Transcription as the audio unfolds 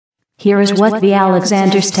Here is what the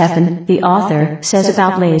Alexander Stefan, the author, says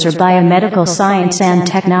about laser biomedical science and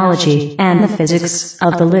technology, and the physics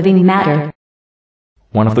of the living matter.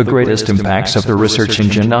 One of the greatest impacts of the research in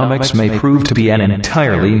genomics may prove to be an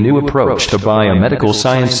entirely new approach to biomedical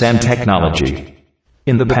science and technology.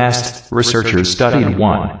 In the past, researchers studied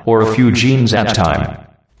one or a few genes at a time.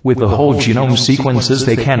 With the whole genome sequences,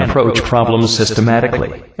 they can approach problems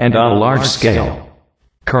systematically and on a large scale.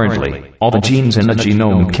 Currently, all the genes in the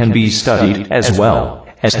genome can be studied, as well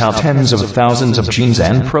as how tens of thousands of genes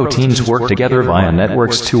and proteins work together via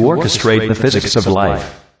networks to orchestrate the physics of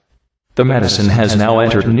life. The medicine has now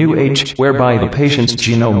entered a new age, whereby the patient's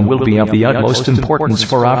genome will be of the utmost importance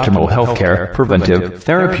for optimal healthcare, preventive,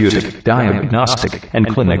 therapeutic, diagnostic, and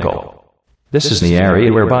clinical. This is the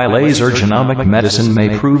area whereby laser genomic medicine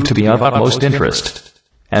may prove to be of utmost interest.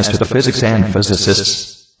 As to the physics and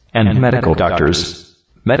physicists, and medical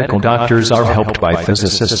doctors are helped by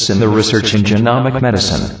physicists in the research in genomic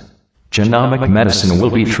medicine. Genomic medicine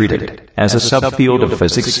will be treated as a subfield of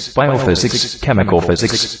physics, biophysics, chemical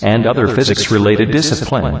physics, and other physics-related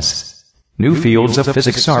disciplines. New fields of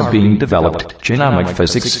physics are being developed: genomic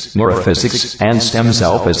physics, neurophysics, and stem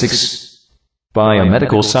cell physics.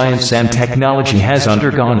 Biomedical science and technology has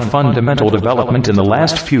undergone fundamental development in the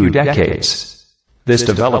last few decades. This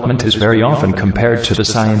development is very often compared to the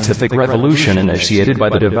scientific revolution initiated by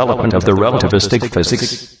the development of the relativistic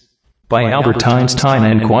physics by Albert Einstein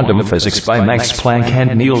and quantum physics by Max Planck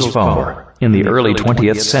and Niels Bohr in the early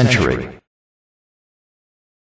 20th century.